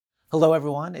Hello,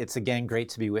 everyone. It's again great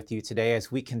to be with you today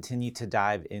as we continue to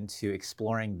dive into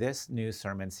exploring this new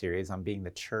sermon series on being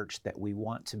the church that we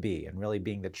want to be and really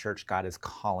being the church God is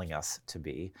calling us to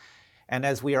be. And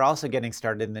as we are also getting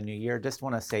started in the new year, just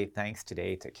want to say thanks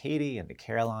today to Katie and to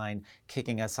Caroline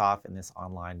kicking us off in this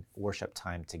online worship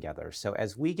time together. So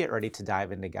as we get ready to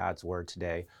dive into God's word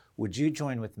today, would you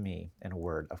join with me in a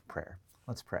word of prayer?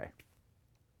 Let's pray.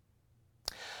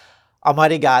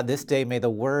 Almighty God, this day may the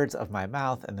words of my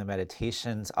mouth and the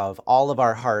meditations of all of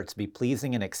our hearts be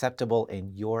pleasing and acceptable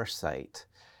in your sight,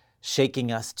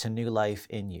 shaking us to new life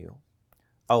in you.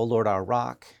 O Lord, our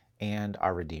rock and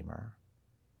our Redeemer.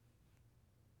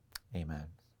 Amen.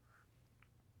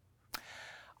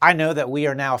 I know that we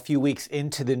are now a few weeks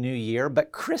into the new year,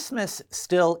 but Christmas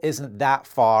still isn't that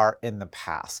far in the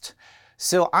past.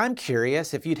 So I'm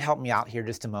curious if you'd help me out here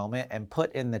just a moment and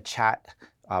put in the chat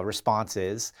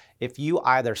responses if you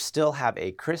either still have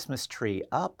a Christmas tree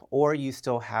up or you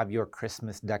still have your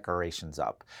Christmas decorations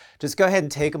up. Just go ahead and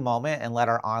take a moment and let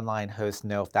our online host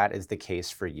know if that is the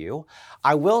case for you.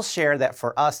 I will share that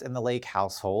for us in the Lake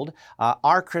household,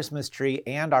 our Christmas tree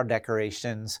and our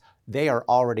decorations, they are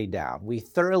already down. We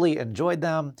thoroughly enjoyed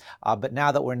them, but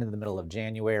now that we're into the middle of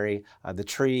January, the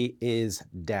tree is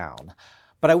down.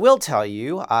 But I will tell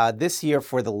you, this year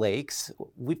for the Lakes,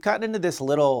 we've gotten into this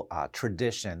little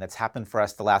tradition that's happened for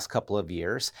us the last couple of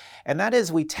years. And that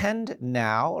is we tend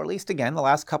now, or at least again, the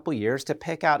last couple of years, to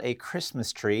pick out a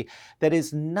Christmas tree that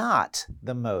is not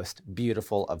the most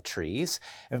beautiful of trees.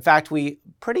 In fact, we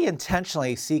pretty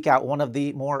intentionally seek out one of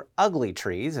the more ugly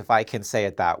trees, if I can say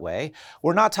it that way.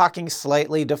 We're not talking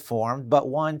slightly deformed, but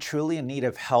one truly in need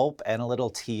of help and a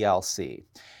little TLC.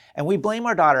 And we blame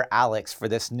our daughter Alex for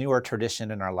this newer tradition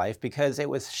in our life because it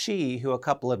was she who a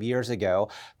couple of years ago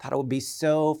thought it would be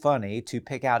so funny to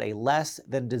pick out a less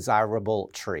than desirable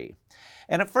tree.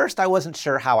 And at first I wasn't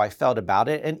sure how I felt about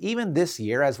it. And even this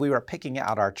year, as we were picking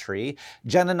out our tree,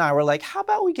 Jen and I were like, how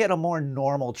about we get a more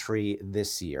normal tree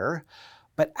this year?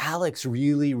 But Alex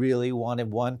really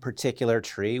wanted one particular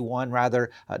tree, one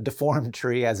rather deformed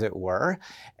tree as it were.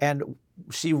 And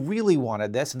she really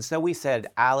wanted this. And so we said,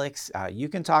 Alex, you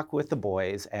can talk with the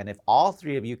boys. And if all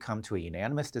three of you come to a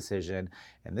unanimous decision,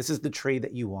 and this is the tree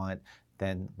that you want,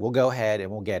 then we'll go ahead and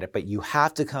we'll get it. But you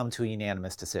have to come to a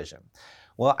unanimous decision.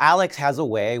 Well, Alex has a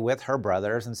way with her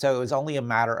brothers, and so it was only a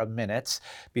matter of minutes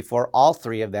before all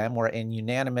three of them were in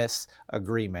unanimous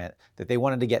agreement that they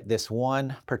wanted to get this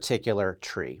one particular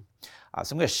tree.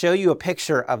 So I'm going to show you a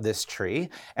picture of this tree.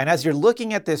 And as you're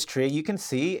looking at this tree, you can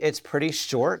see it's pretty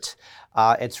short.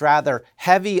 It's rather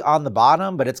heavy on the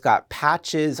bottom, but it's got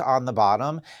patches on the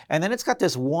bottom. And then it's got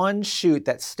this one shoot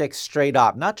that sticks straight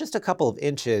up, not just a couple of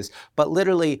inches, but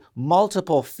literally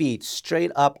multiple feet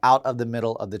straight up out of the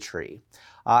middle of the tree.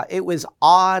 It was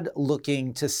odd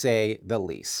looking, to say the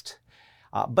least.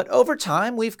 But over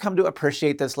time, we've come to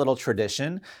appreciate this little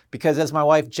tradition because, as my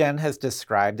wife Jen has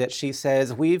described it, she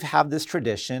says we've had this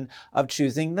tradition of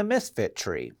choosing the misfit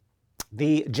tree,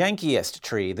 the jankiest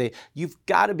tree, the you've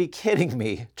got to be kidding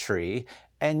me tree.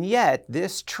 And yet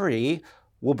this tree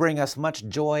will bring us much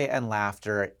joy and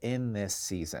laughter in this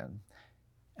season,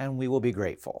 and we will be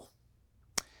grateful.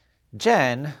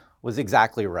 Jen was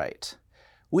exactly right.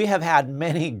 We have had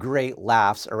many great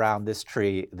laughs around this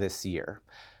tree this year.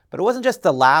 But it wasn't just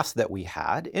the laughs that we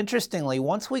had. Interestingly,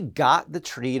 once we got the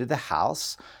tree to the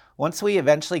house, once we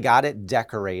eventually got it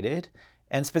decorated,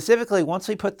 and specifically once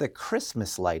we put the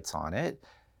Christmas lights on it,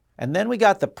 and then we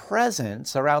got the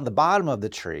presents around the bottom of the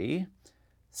tree,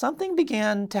 something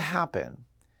began to happen.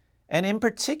 And in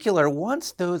particular,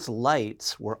 once those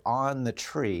lights were on the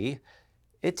tree,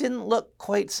 it didn't look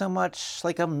quite so much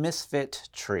like a misfit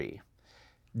tree.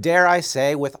 Dare I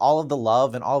say, with all of the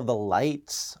love and all of the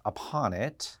lights upon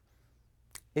it,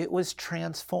 it was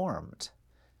transformed.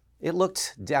 It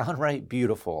looked downright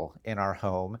beautiful in our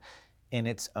home in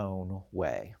its own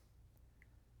way.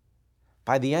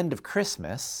 By the end of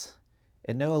Christmas,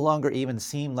 it no longer even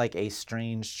seemed like a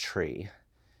strange tree.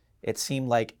 It seemed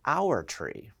like our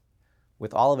tree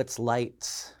with all of its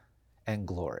lights and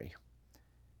glory.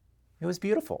 It was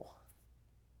beautiful.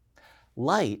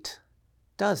 Light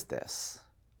does this.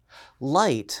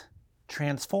 Light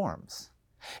transforms.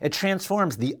 It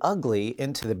transforms the ugly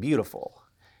into the beautiful.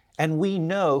 And we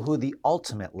know who the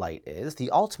ultimate light is.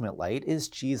 The ultimate light is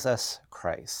Jesus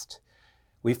Christ.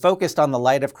 We focused on the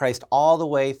light of Christ all the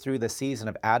way through the season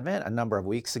of Advent a number of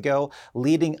weeks ago,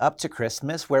 leading up to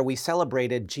Christmas, where we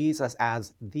celebrated Jesus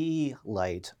as the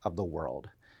light of the world.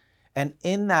 And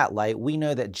in that light, we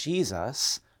know that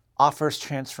Jesus offers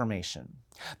transformation.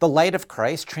 The light of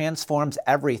Christ transforms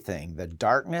everything, the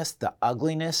darkness, the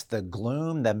ugliness, the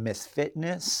gloom, the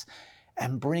misfitness,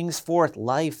 and brings forth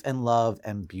life and love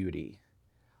and beauty.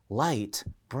 Light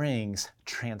brings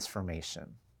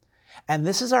transformation. And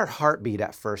this is our heartbeat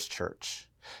at First Church.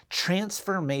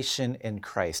 Transformation in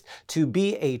Christ, to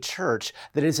be a church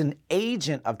that is an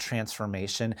agent of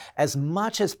transformation as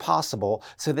much as possible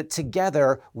so that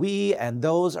together we and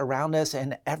those around us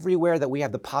and everywhere that we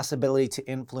have the possibility to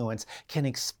influence can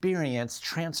experience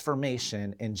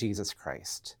transformation in Jesus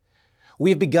Christ.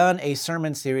 We've begun a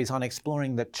sermon series on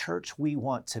exploring the church we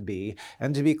want to be.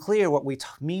 And to be clear, what we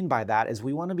mean by that is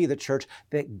we want to be the church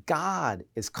that God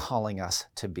is calling us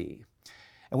to be.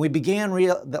 And we began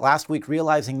last week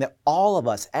realizing that all of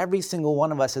us, every single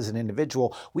one of us as an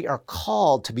individual, we are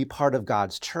called to be part of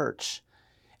God's church.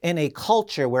 In a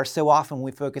culture where so often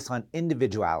we focus on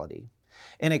individuality,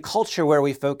 in a culture where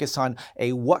we focus on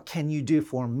a what can you do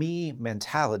for me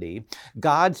mentality,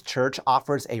 God's church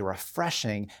offers a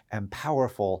refreshing and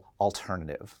powerful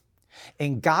alternative.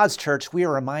 In God's church, we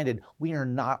are reminded we are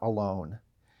not alone,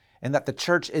 and that the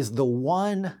church is the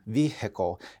one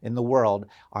vehicle in the world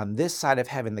on this side of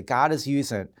heaven that God is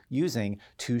using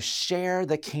to share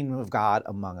the kingdom of God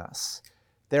among us.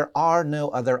 There are no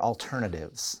other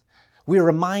alternatives. We are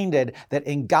reminded that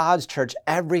in God's church,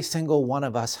 every single one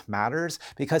of us matters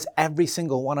because every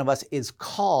single one of us is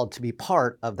called to be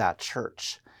part of that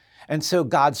church. And so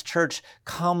God's church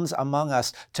comes among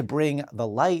us to bring the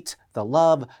light, the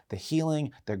love, the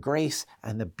healing, the grace,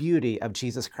 and the beauty of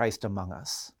Jesus Christ among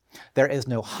us. There is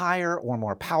no higher or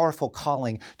more powerful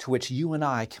calling to which you and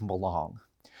I can belong.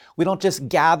 We don't just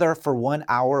gather for 1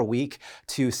 hour a week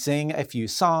to sing a few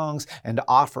songs and to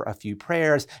offer a few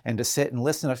prayers and to sit and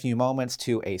listen a few moments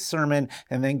to a sermon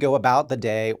and then go about the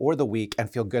day or the week and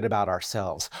feel good about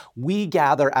ourselves. We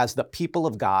gather as the people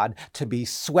of God to be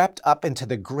swept up into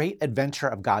the great adventure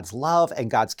of God's love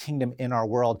and God's kingdom in our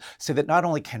world so that not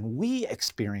only can we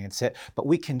experience it, but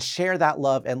we can share that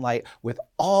love and light with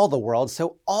all the world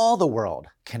so all the world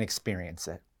can experience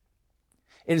it.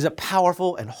 It is a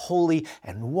powerful and holy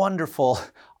and wonderful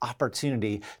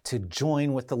opportunity to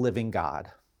join with the living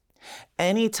God.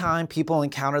 Anytime people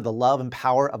encounter the love and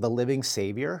power of the living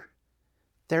Savior,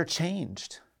 they're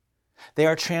changed. They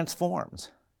are transformed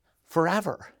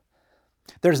forever.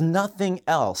 There's nothing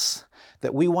else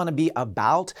that we want to be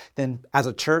about as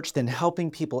a church than helping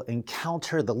people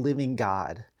encounter the living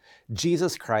God,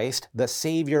 Jesus Christ, the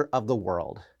Savior of the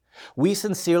world. We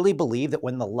sincerely believe that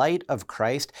when the light of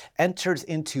Christ enters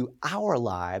into our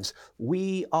lives,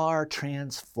 we are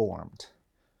transformed.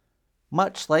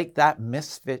 Much like that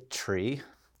misfit tree,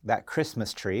 that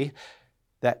Christmas tree,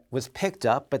 that was picked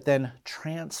up but then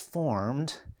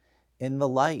transformed in the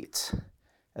light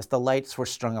as the lights were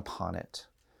strung upon it.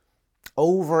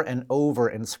 Over and over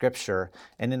in Scripture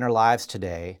and in our lives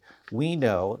today, we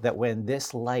know that when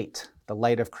this light, the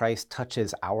light of Christ,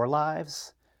 touches our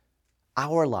lives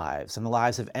and the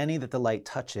lives of any that the light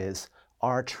touches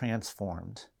are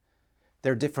transformed.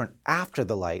 They're different after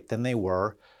the light than they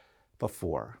were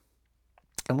before.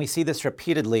 And we see this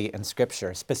repeatedly in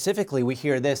Scripture. Specifically, we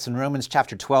hear this in Romans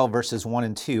chapter 12, verses 1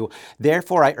 and 2.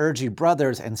 Therefore, I urge you,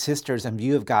 brothers and sisters, in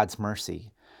view of God's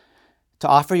mercy, to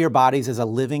offer your bodies as a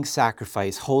living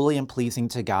sacrifice, holy and pleasing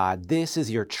to God. This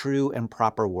is your true and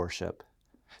proper worship.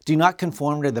 Do not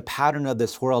conform to the pattern of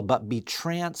this world, but be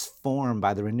transformed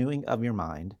by the renewing of your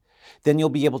mind. Then you'll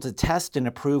be able to test and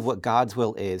approve what God's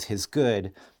will is, his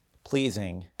good,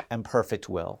 pleasing, and perfect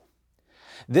will.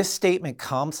 This statement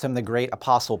comes from the great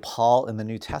apostle Paul in the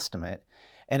New Testament,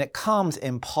 and it comes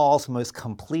in Paul's most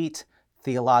complete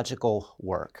theological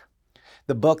work,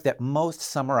 the book that most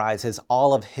summarizes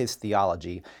all of his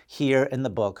theology here in the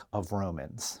book of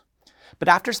Romans. But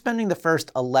after spending the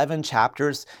first 11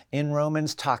 chapters in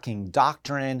Romans talking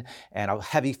doctrine and a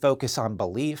heavy focus on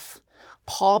belief,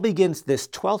 Paul begins this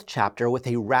 12th chapter with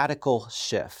a radical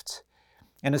shift.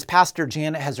 And as Pastor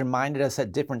Janet has reminded us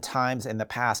at different times in the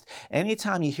past,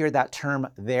 anytime you hear that term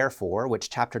therefore, which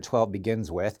chapter 12 begins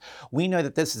with, we know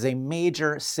that this is a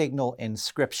major signal in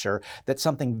Scripture that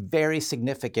something very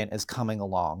significant is coming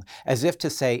along, as if to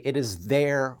say it is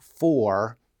there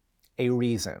for a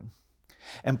reason.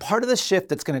 And part of the shift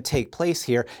that's going to take place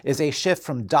here is a shift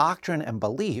from doctrine and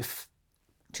belief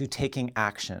to taking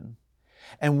action.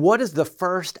 And what is the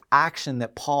first action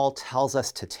that Paul tells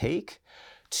us to take?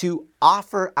 To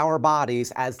offer our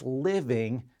bodies as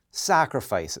living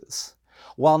sacrifices,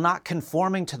 while not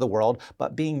conforming to the world,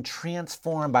 but being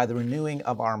transformed by the renewing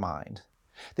of our mind.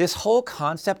 This whole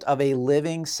concept of a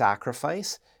living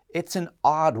sacrifice, it's an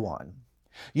odd one.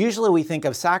 Usually we think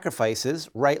of sacrifices,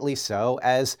 rightly so,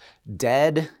 as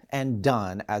dead and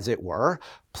done, as it were,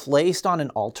 placed on an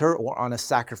altar or on a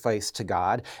sacrifice to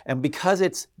God. And because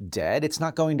it's dead, it's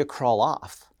not going to crawl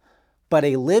off. But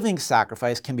a living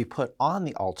sacrifice can be put on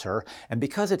the altar, and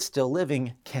because it's still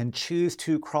living, can choose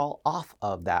to crawl off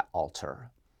of that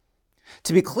altar.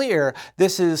 To be clear,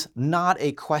 this is not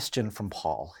a question from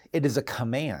Paul. It is a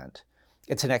command.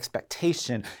 It's an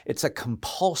expectation. It's a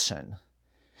compulsion.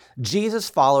 Jesus'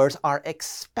 followers are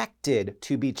expected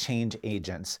to be change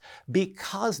agents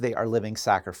because they are living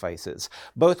sacrifices,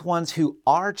 both ones who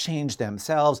are change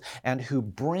themselves and who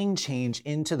bring change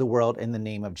into the world in the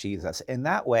name of Jesus. In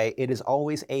that way, it is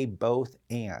always a both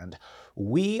and.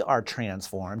 We are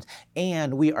transformed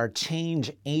and we are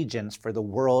change agents for the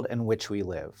world in which we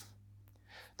live.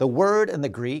 The word in the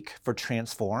Greek for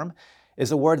transform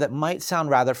is a word that might sound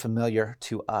rather familiar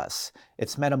to us.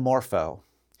 It's metamorpho.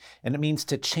 And it means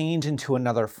to change into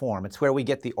another form. It's where we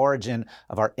get the origin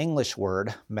of our English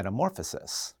word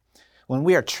metamorphosis. When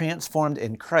we are transformed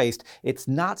in Christ, it's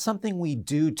not something we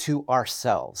do to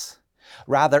ourselves.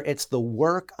 Rather, it's the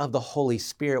work of the Holy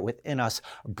Spirit within us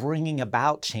bringing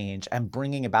about change and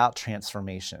bringing about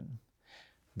transformation.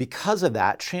 Because of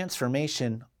that,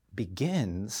 transformation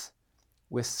begins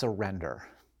with surrender.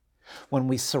 When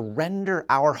we surrender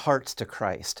our hearts to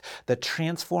Christ, the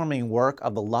transforming work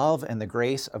of the love and the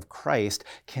grace of Christ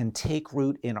can take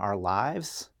root in our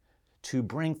lives to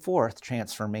bring forth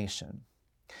transformation.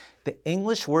 The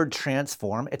English word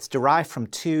transform, it's derived from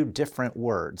two different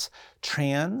words.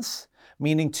 Trans,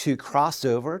 meaning to cross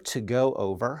over, to go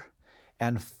over,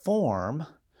 and form,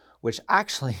 which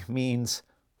actually means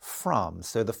from.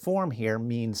 So the form here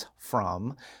means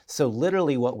from. So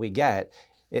literally what we get,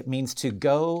 it means to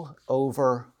go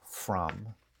over from,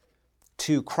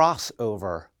 to cross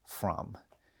over from.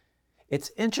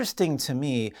 It's interesting to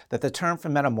me that the term for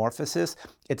metamorphosis,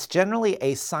 it's generally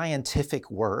a scientific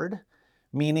word,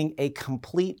 meaning a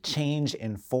complete change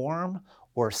in form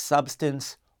or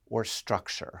substance or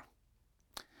structure.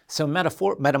 So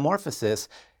metamorphosis,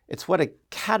 it's what a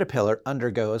caterpillar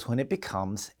undergoes when it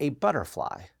becomes a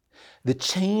butterfly. The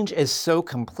change is so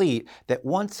complete that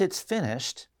once it's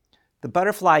finished, the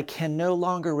butterfly can no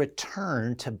longer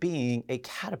return to being a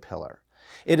caterpillar.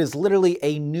 It is literally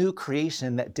a new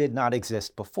creation that did not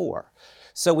exist before.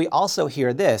 So we also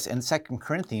hear this in 2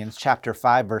 Corinthians chapter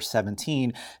 5, verse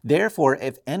 17. Therefore,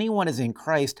 if anyone is in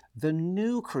Christ, the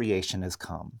new creation has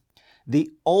come.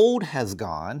 The old has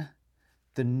gone,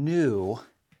 the new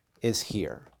is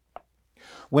here.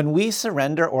 When we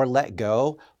surrender or let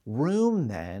go, room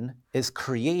then is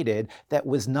created that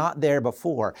was not there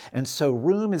before. And so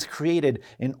room is created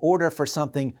in order for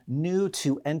something new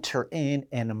to enter in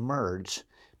and emerge,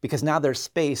 because now there's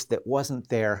space that wasn't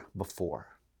there before.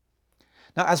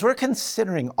 Now, as we're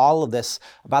considering all of this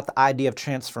about the idea of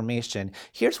transformation,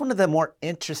 here's one of the more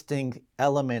interesting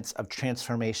elements of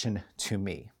transformation to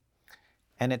me,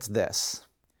 and it's this.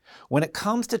 When it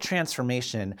comes to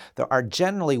transformation, there are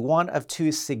generally one of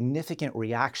two significant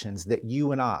reactions that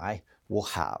you and I will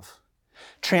have.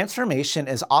 Transformation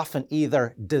is often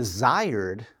either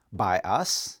desired by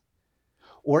us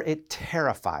or it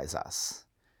terrifies us,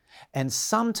 and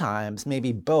sometimes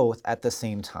maybe both at the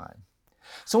same time.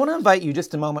 So I want to invite you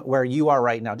just a moment where you are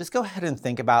right now. Just go ahead and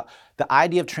think about the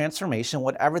idea of transformation,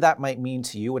 whatever that might mean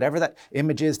to you, whatever that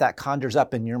image is that conjures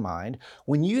up in your mind.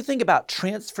 When you think about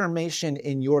transformation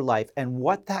in your life and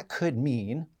what that could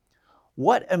mean,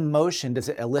 what emotion does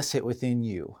it elicit within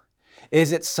you?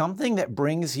 Is it something that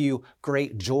brings you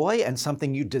great joy and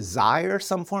something you desire,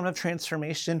 some form of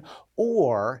transformation?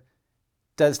 Or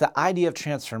does the idea of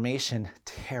transformation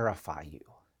terrify you?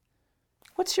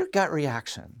 What's your gut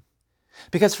reaction?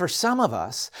 Because for some of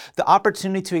us, the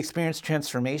opportunity to experience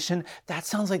transformation, that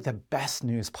sounds like the best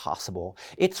news possible.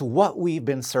 It's what we've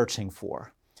been searching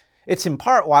for. It's in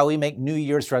part why we make New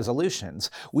Year's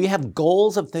resolutions. We have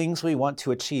goals of things we want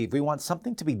to achieve. We want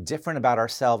something to be different about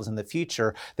ourselves in the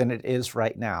future than it is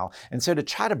right now. And so to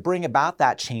try to bring about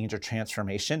that change or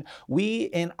transformation, we,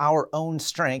 in our own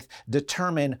strength,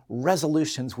 determine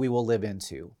resolutions we will live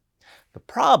into. The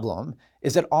problem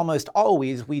is that almost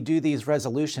always we do these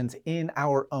resolutions in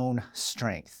our own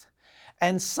strength.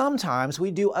 And sometimes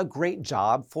we do a great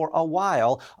job for a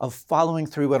while of following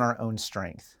through in our own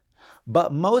strength.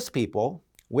 But most people,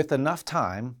 with enough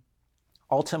time,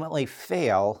 ultimately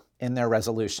fail in their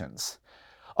resolutions.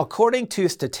 According to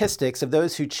statistics of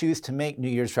those who choose to make New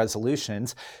Year's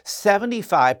resolutions,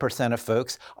 75% of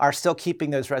folks are still keeping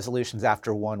those resolutions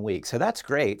after 1 week. So that's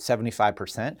great,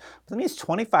 75%. But that means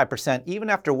 25%, even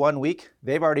after 1 week,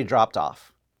 they've already dropped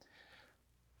off.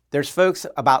 There's folks,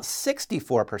 about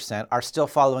 64% are still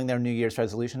following their New Year's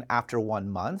resolution after 1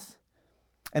 month.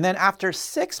 And then after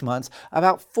 6 months,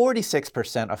 about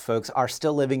 46% of folks are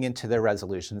still living into their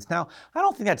resolutions. Now, I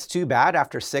don't think that's too bad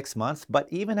after 6 months, but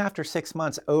even after 6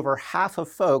 months, over half of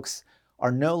folks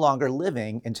are no longer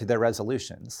living into their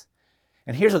resolutions.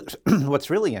 And here's what's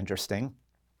really interesting.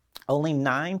 Only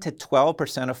 9 to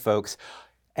 12% of folks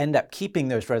end up keeping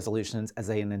those resolutions as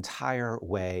an entire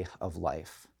way of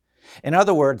life. In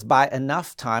other words, by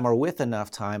enough time or with enough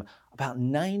time, about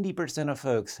 90% of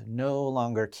folks no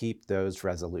longer keep those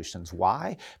resolutions.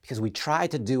 Why? Because we try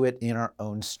to do it in our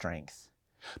own strength.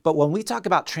 But when we talk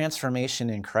about transformation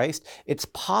in Christ, it's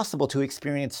possible to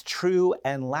experience true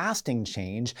and lasting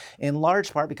change in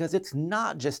large part because it's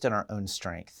not just in our own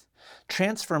strength.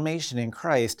 Transformation in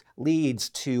Christ leads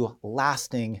to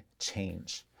lasting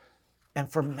change. And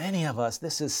for many of us,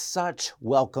 this is such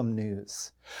welcome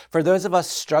news. For those of us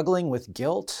struggling with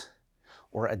guilt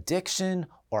or addiction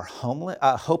or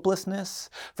hopelessness,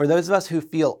 for those of us who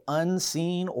feel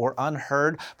unseen or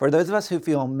unheard, for those of us who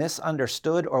feel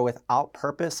misunderstood or without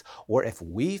purpose, or if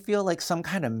we feel like some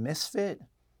kind of misfit,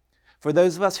 for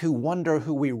those of us who wonder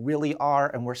who we really are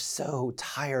and we're so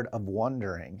tired of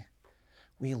wondering,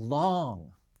 we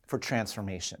long for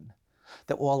transformation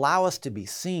that will allow us to be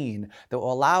seen, that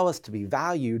will allow us to be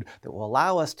valued, that will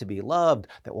allow us to be loved,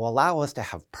 that will allow us to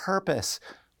have purpose.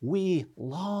 We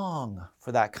long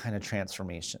for that kind of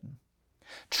transformation.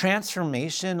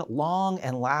 Transformation, long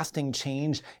and lasting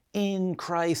change in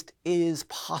Christ is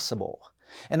possible.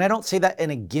 And I don't say that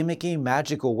in a gimmicky,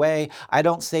 magical way. I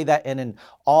don't say that in an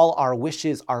all our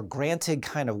wishes are granted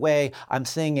kind of way. I'm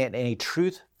saying it in a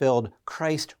truth-filled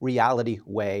Christ reality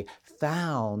way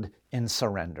found in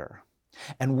surrender.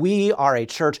 And we are a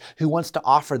church who wants to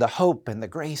offer the hope and the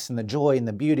grace and the joy and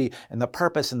the beauty and the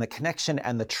purpose and the connection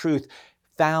and the truth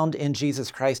found in Jesus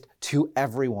Christ to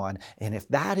everyone. And if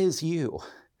that is you,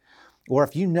 or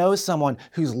if you know someone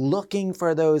who's looking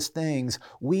for those things,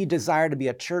 we desire to be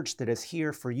a church that is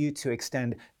here for you to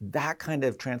extend that kind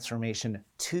of transformation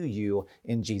to you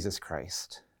in Jesus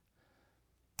Christ.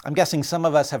 I'm guessing some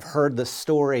of us have heard the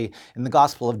story in the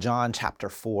Gospel of John chapter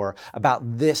 4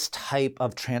 about this type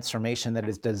of transformation that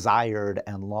is desired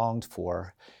and longed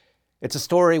for. It's a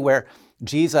story where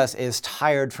Jesus is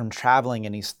tired from traveling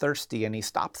and he's thirsty and he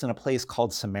stops in a place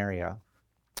called Samaria.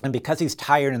 And because he's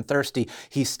tired and thirsty,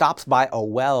 he stops by a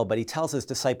well, but he tells his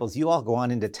disciples, you all go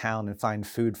on into town and find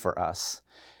food for us.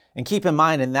 And keep in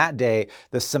mind, in that day,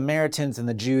 the Samaritans and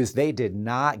the Jews, they did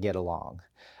not get along.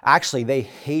 Actually, they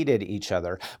hated each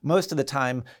other. Most of the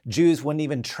time, Jews wouldn't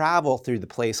even travel through the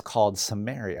place called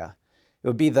Samaria. It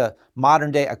would be the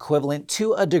modern day equivalent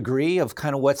to a degree of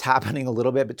kind of what's happening a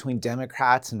little bit between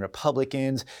Democrats and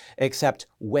Republicans, except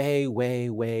way,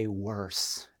 way, way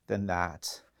worse than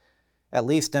that. At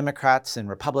least Democrats and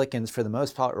Republicans, for the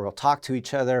most part, will talk to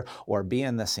each other or be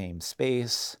in the same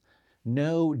space.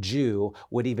 No Jew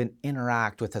would even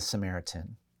interact with a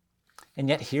Samaritan. And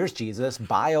yet here's Jesus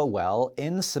by a well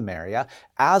in Samaria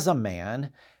as a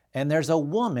man, and there's a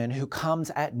woman who comes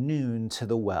at noon to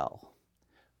the well.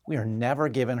 We are never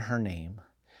given her name.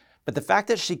 But the fact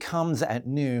that she comes at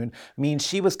noon means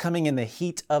she was coming in the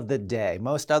heat of the day.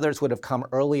 Most others would have come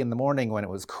early in the morning when it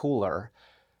was cooler.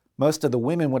 Most of the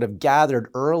women would have gathered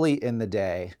early in the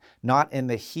day, not in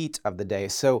the heat of the day.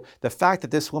 So the fact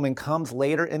that this woman comes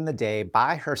later in the day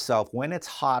by herself when it's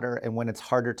hotter and when it's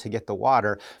harder to get the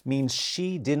water means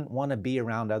she didn't want to be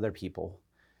around other people.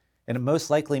 And it most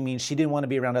likely means she didn't want to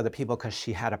be around other people because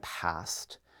she had a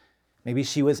past. Maybe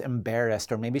she was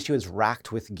embarrassed, or maybe she was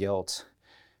racked with guilt.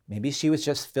 Maybe she was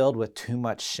just filled with too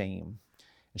much shame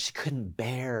and she couldn't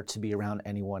bear to be around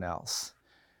anyone else.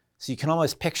 So you can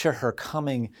almost picture her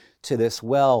coming to this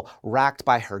well, racked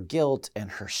by her guilt and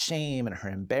her shame and her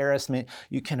embarrassment.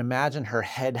 You can imagine her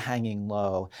head hanging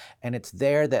low. And it's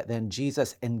there that then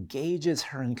Jesus engages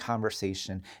her in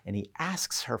conversation and he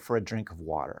asks her for a drink of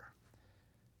water.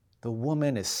 The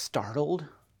woman is startled.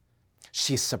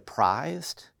 She's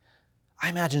surprised. I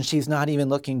imagine she's not even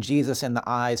looking Jesus in the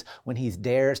eyes when he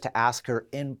dares to ask her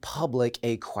in public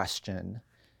a question.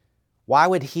 Why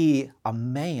would he, a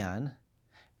man,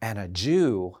 and a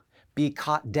Jew be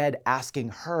caught dead asking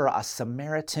her, a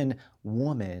Samaritan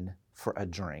woman, for a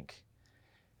drink?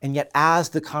 And yet as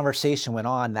the conversation went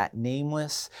on, that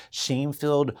nameless,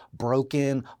 shame-filled,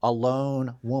 broken,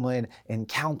 alone woman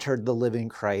encountered the living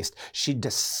Christ. She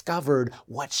discovered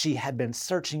what she had been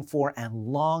searching for and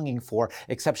longing for,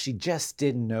 except she just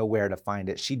didn't know where to find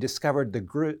it. She discovered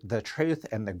the truth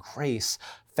and the grace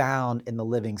found in the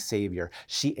living Savior.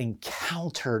 She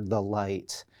encountered the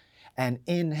light. and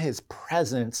in his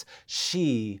presence,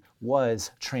 she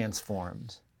was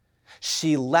transformed.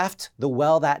 She left the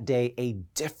well that day a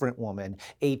different woman,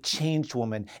 a changed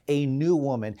woman, a new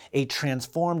woman, a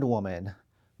transformed woman,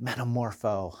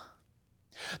 metamorpho.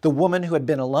 The woman who had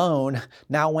been alone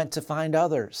now went to find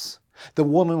others. The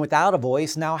woman without a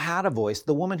voice now had a voice.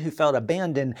 The woman who felt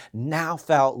abandoned now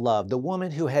felt loved. The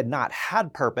woman who had not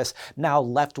had purpose now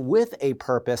left with a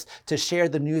purpose to share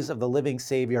the news of the living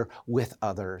Savior with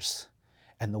others.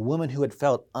 And the woman who had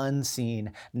felt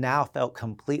unseen now felt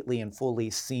completely and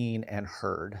fully seen and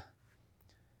heard.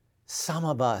 Some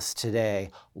of us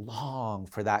today long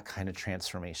for that kind of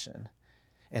transformation.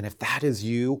 And if that is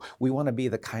you, we want to be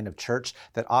the kind of church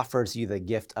that offers you the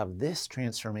gift of this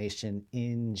transformation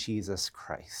in Jesus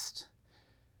Christ.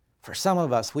 For some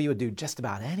of us, we would do just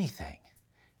about anything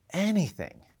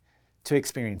to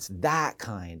experience that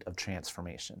kind of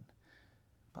transformation.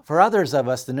 But for others of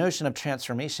us, the notion of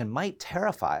transformation might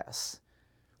terrify us.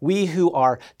 We who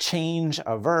are change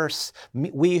averse,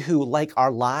 we who like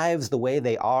our lives the way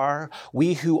they are,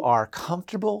 we who are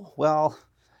comfortable, well,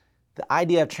 the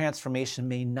idea of transformation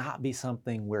may not be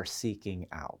something we're seeking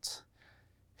out.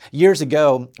 Years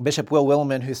ago, Bishop Will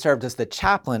Willimon, who served as the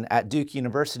chaplain at Duke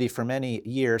University for many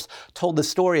years, told the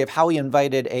story of how he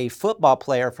invited a football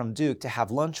player from Duke to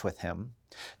have lunch with him.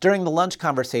 During the lunch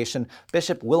conversation,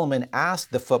 Bishop Willimon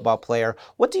asked the football player,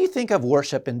 "What do you think of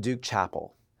worship in Duke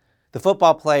Chapel?" The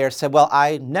football player said, "Well,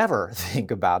 I never think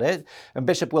about it." And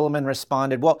Bishop Willimon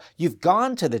responded, "Well, you've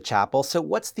gone to the chapel, so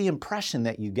what's the impression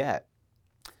that you get?"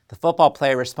 The football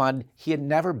player responded he had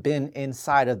never been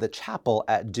inside of the chapel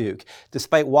at Duke,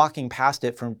 despite walking past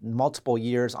it for multiple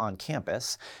years on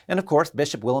campus. And of course,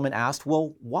 Bishop Willimon asked,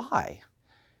 "Well, why?"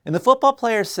 And the football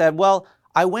player said, "Well,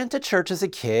 I went to church as a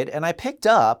kid and I picked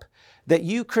up that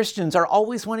you Christians are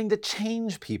always wanting to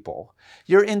change people.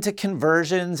 You're into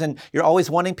conversions and you're always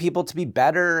wanting people to be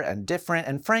better and different.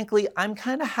 And frankly, I'm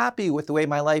kind of happy with the way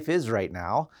my life is right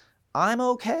now. I'm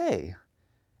okay.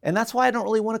 And that's why I don't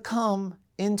really want to come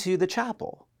into the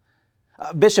chapel."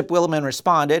 Bishop Willimon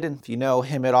responded, and if you know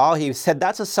him at all, he said,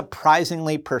 "That's a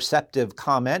surprisingly perceptive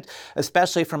comment,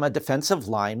 especially from a defensive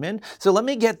lineman. So let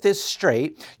me get this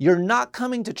straight. You're not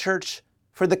coming to church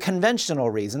for the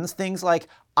conventional reasons, things like,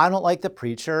 I don't like the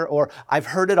preacher, or I've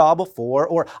heard it all before,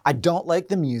 or I don't like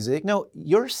the music. No,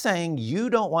 you're saying you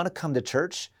don't want to come to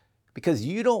church because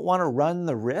you don't want to run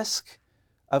the risk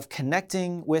of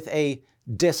connecting with a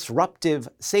disruptive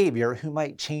Savior who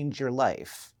might change your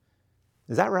life.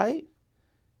 Is that right?"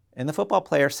 And the football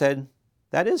player said,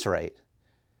 "That is right."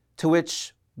 To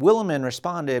which Willimon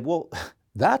responded, "Well,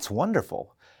 that's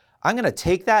wonderful. I'm going to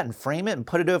take that and frame it and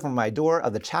put it over my door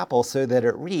of the chapel so that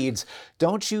it reads,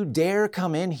 'Don't you dare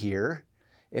come in here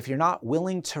if you're not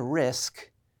willing to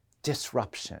risk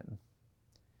disruption.'"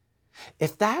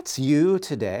 If that's you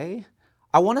today,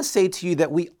 I want to say to you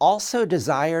that we also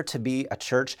desire to be a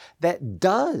church that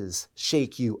does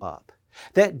shake you up,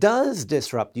 that does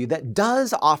disrupt you, that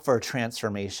does offer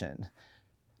transformation,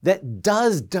 that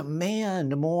does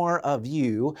demand more of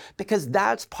you, because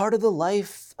that's part of the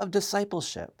life of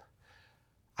discipleship.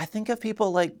 I think of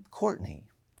people like Courtney.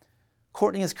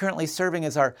 Courtney is currently serving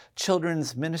as our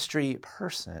children's ministry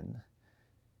person.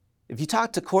 If you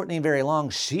talk to Courtney very long,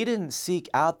 she didn't seek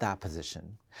out that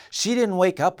position. She didn't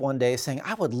wake up one day saying,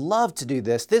 "I would love to do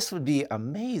this. This would be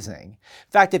amazing."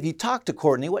 In fact, if you talk to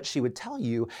Courtney, what she would tell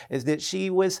you is that she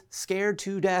was scared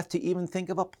to death to even think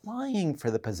of applying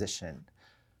for the position.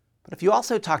 But if you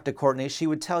also talk to Courtney, she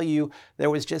would tell you there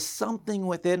was just something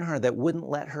within her that wouldn't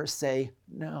let her say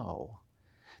no.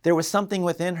 There was something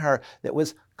within her that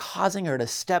was causing her to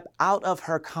step out of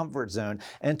her comfort zone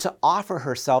and to offer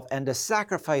herself and to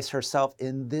sacrifice herself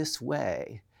in this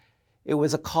way. It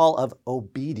was a call of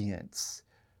obedience,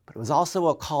 but it was also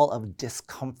a call of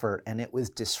discomfort, and it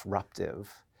was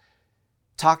disruptive.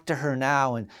 Talk to her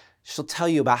now and she'll tell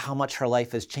you about how much her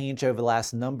life has changed over the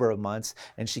last number of months,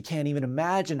 and she can't even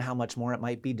imagine how much more it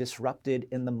might be disrupted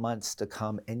in the months to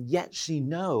come. And yet she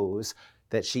knows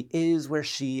that she is where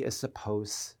she is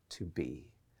supposed to be.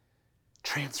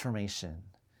 Transformation,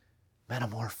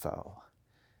 metamorpho.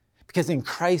 Because in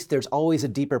Christ, there's always a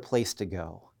deeper place to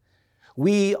go.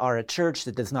 We are a church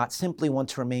that does not simply want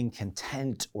to remain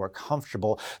content or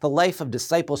comfortable. The life of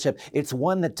discipleship, it's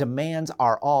one that demands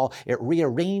our all. It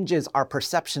rearranges our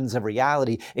perceptions of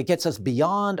reality. It gets us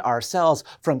beyond ourselves,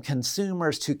 from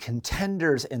consumers to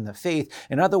contenders in the faith.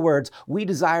 In other words, we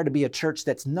desire to be a church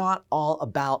that's not all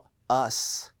about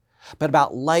us, but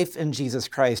about life in Jesus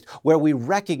Christ, where we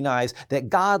recognize that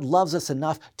God loves us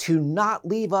enough to not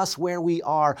leave us where we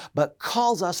are, but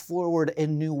calls us forward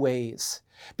in new ways.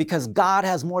 because God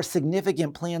has more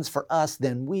significant plans for us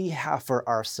than we have for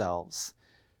ourselves.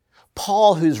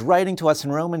 Paul, who's writing to us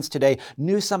in Romans today,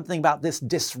 knew something about this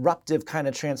disruptive kind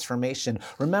of transformation.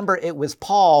 Remember, it was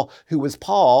Paul who was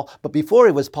Paul, but before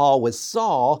he was Paul was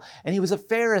Saul, and he was a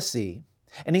Pharisee.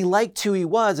 And he liked who he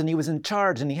was, and he was in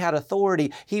charge, and he had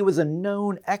authority. He was a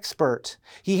known expert.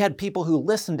 He had people who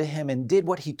listened to him and did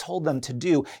what he told them to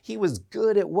do. He was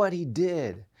good at what he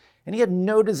did. And he had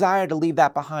no desire to leave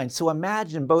that behind. So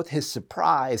imagine both his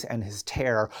surprise and his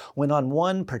terror when on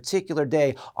one particular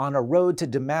day on a road to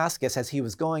Damascus as he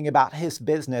was going about his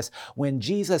business, when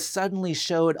Jesus suddenly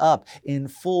showed up in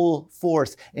full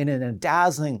force and in a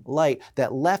dazzling light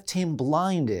that left him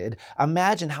blinded.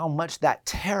 Imagine how much that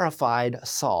terrified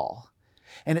Saul.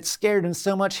 And it scared him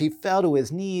so much he fell to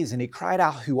his knees and he cried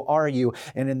out, "Who are you?"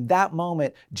 And in that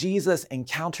moment, Jesus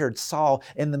encountered Saul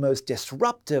in the most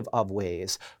disruptive of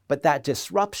ways. But that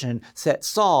disruption set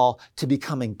Saul to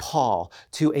becoming Paul,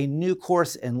 to a new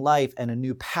course in life and a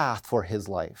new path for his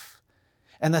life.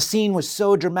 And the scene was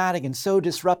so dramatic and so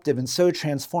disruptive and so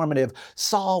transformative.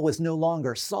 Saul was no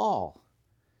longer Saul.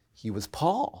 He was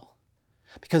Paul.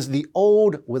 Because the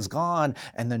old was gone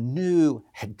and the new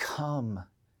had come.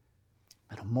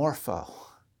 Metamorpho.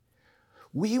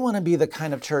 We want to be the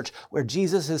kind of church where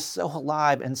Jesus is so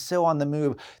alive and so on the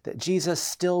move that Jesus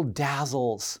still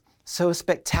dazzles so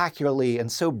spectacularly and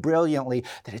so brilliantly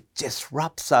that it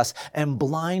disrupts us and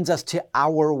blinds us to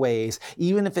our ways,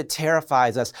 even if it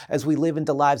terrifies us as we live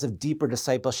into lives of deeper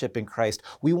discipleship in Christ.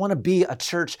 We want to be a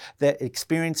church that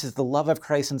experiences the love of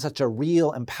Christ in such a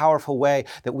real and powerful way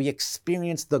that we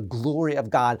experience the glory of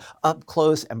God up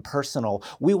close and personal.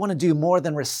 We want to do more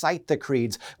than recite the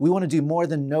creeds. We want to do more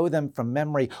than know them from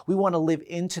memory. We want to live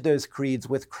into those creeds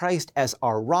with Christ as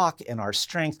our rock and our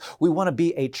strength. We want to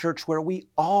be a church where we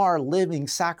are living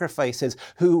sacrifices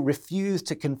who refuse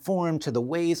to conform to the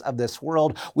ways of this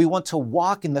world. We want to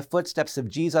walk in the footsteps of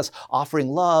Jesus, offering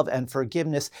love and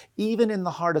forgiveness, even in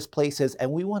the hardest places.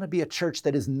 And we want to be a church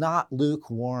that is not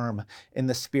lukewarm in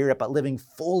the spirit, but living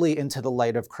fully into the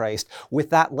light of Christ, with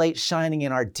that light shining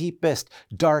in our deepest,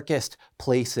 darkest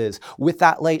places, with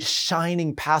that light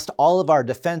shining past all of our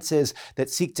defenses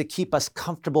that seek to keep us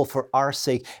comfortable for our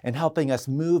sake and helping us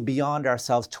move beyond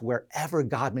ourselves to wherever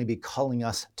God may be calling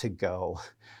us to go.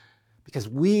 Because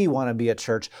we want to be a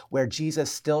church where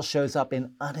Jesus still shows up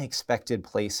in unexpected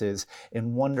places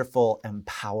in wonderful and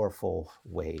powerful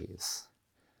ways.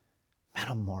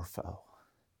 Metamorpho.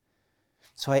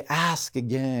 So I ask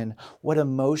again, what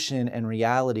emotion and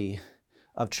reality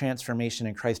of transformation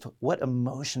in Christ, what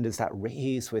emotion does that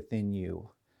raise within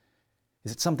you?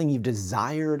 Is it something you've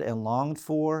desired and longed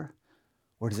for?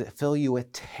 Or does it fill you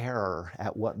with terror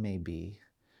at what may be?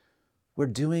 We're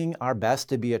doing our best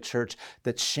to be a church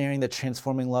that's sharing the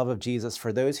transforming love of Jesus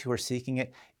for those who are seeking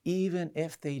it, even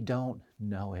if they don't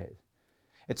know it.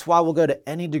 It's why we'll go to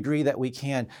any degree that we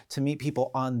can to meet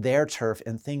people on their turf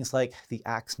in things like the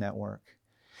Acts Network.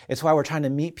 It's why we're trying to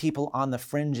meet people on the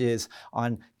fringes,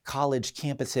 on college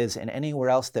campuses, and anywhere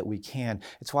else that we can.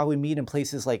 It's why we meet in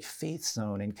places like Faith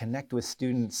Zone and connect with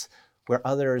students where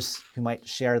others who might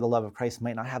share the love of Christ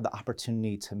might not have the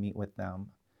opportunity to meet with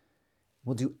them.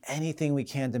 We'll do anything we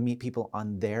can to meet people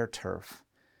on their turf.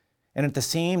 And at the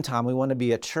same time, we want to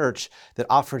be a church that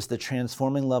offers the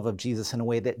transforming love of Jesus in a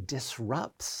way that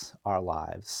disrupts our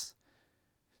lives.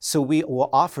 So we will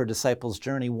offer Disciples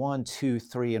Journey 1, 2,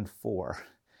 3, and 4.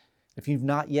 If you've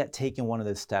not yet taken one of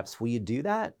those steps, will you do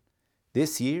that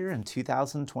this year in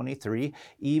 2023,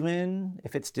 even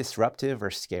if it's disruptive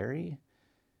or scary?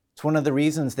 It's one of the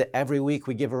reasons that every week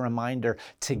we give a reminder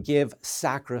to give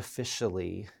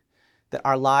sacrificially, that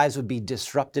our lives would be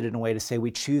disrupted in a way to say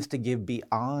we choose to give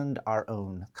beyond our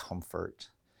own comfort.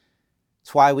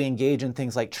 It's why we engage in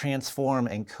things like Transform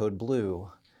and Code Blue,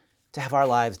 to have our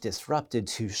lives disrupted,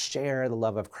 to share the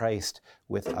love of Christ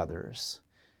with others.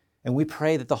 And we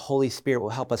pray that the Holy Spirit will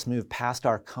help us move past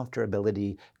our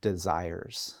comfortability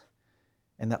desires,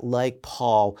 and that, like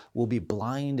Paul, we'll be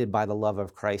blinded by the love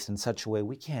of Christ in such a way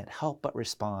we can't help but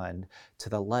respond to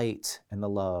the light and the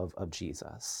love of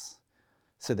Jesus,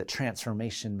 so that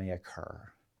transformation may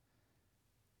occur.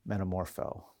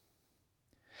 Metamorpho.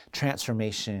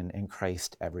 Transformation in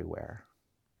Christ everywhere.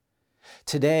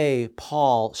 Today,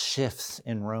 Paul shifts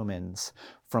in Romans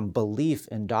from belief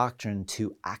in doctrine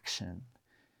to action.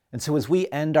 And so as we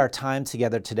end our time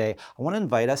together today, I want to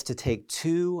invite us to take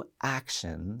 2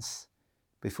 actions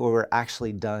before we're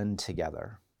actually done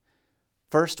together.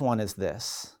 First one is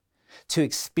this: to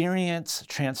experience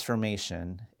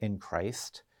transformation in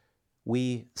Christ,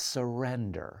 we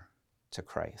surrender to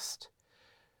Christ.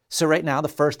 So right now, the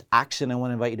first action I want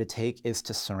to invite you to take is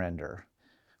to surrender.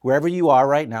 Wherever you are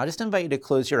right now, just invite you to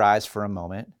close your eyes for a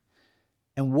moment.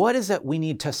 And what is it we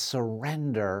need to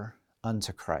surrender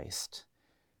unto Christ?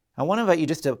 I want to invite you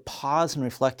just to pause and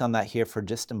reflect on that here for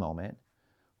just a moment.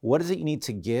 What is it you need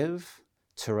to give,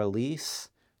 to release,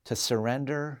 to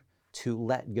surrender, to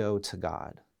let go to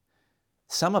God?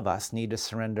 Some of us need to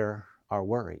surrender our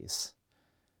worries.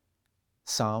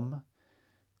 Some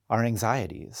are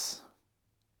anxieties.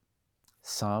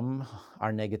 Some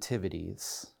are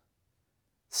negativities.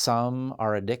 Some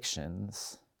are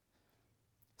addictions.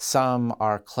 Some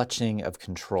are clutching of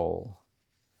control.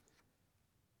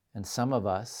 And some of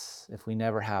us, if we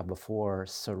never have before,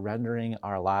 surrendering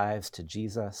our lives to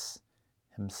Jesus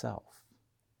himself.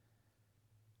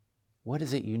 What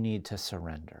is it you need to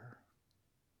surrender?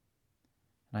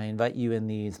 And I invite you in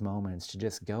these moments to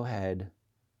just go ahead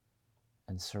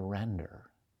and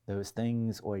surrender those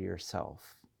things or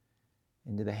yourself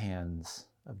into the hands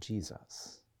of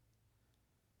Jesus.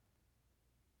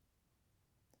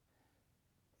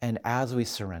 And as we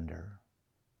surrender,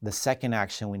 the second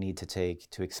action we need to take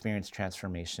to experience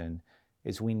transformation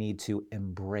is we need to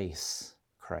embrace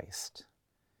Christ.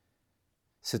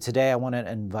 So today I want to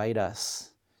invite us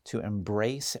to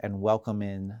embrace and welcome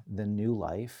in the new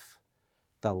life,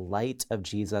 the light of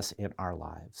Jesus in our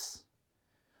lives.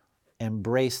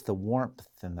 Embrace the warmth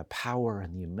and the power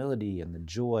and the humility and the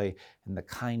joy and the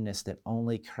kindness that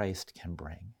only Christ can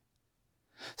bring.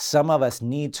 Some of us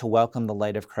need to welcome the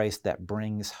light of Christ that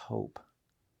brings hope,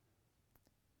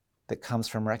 that comes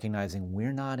from recognizing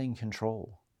we're not in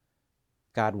control.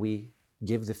 God, we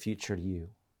give the future to you.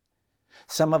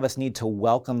 Some of us need to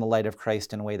welcome the light of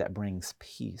Christ in a way that brings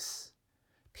peace,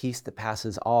 peace that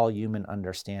passes all human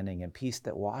understanding and peace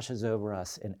that washes over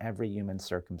us in every human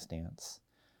circumstance.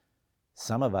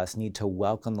 Some of us need to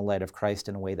welcome the light of Christ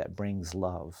in a way that brings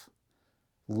love.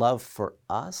 Love for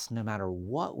us, no matter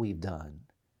what we've done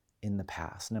in the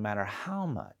past, no matter how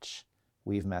much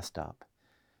we've messed up.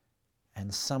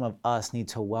 And some of us need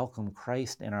to welcome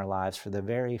Christ in our lives for the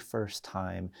very first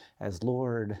time as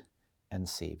Lord and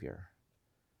Savior,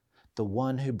 the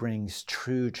one who brings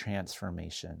true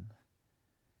transformation.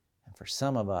 And for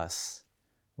some of us,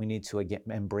 we need to again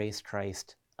embrace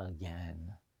Christ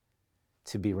again,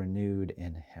 to be renewed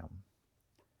in him.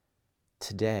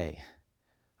 Today,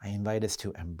 I invite us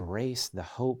to embrace the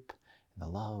hope, the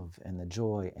love, and the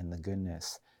joy, and the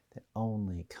goodness that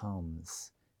only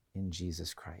comes in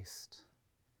Jesus Christ.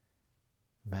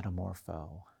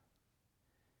 Metamorpho.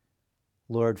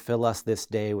 Lord, fill us this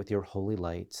day with your holy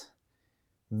light.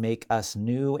 Make us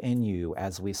new in you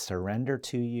as we surrender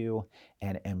to you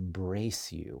and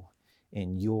embrace you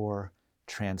in your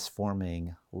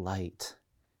transforming light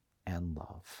and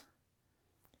love.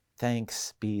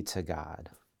 Thanks be to God.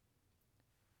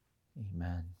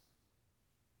 Amen.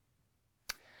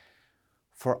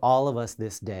 For all of us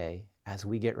this day, as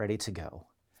we get ready to go,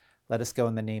 let us go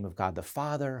in the name of God the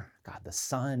Father, God the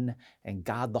Son, and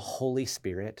God the Holy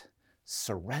Spirit,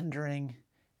 surrendering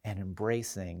and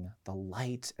embracing the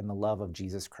light and the love of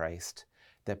Jesus Christ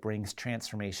that brings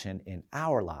transformation in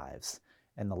our lives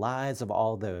and the lives of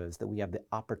all those that we have the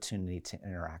opportunity to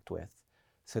interact with,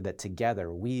 so that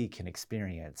together we can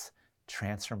experience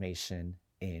transformation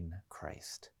in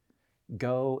Christ.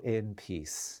 Go in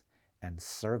peace and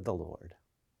serve the Lord.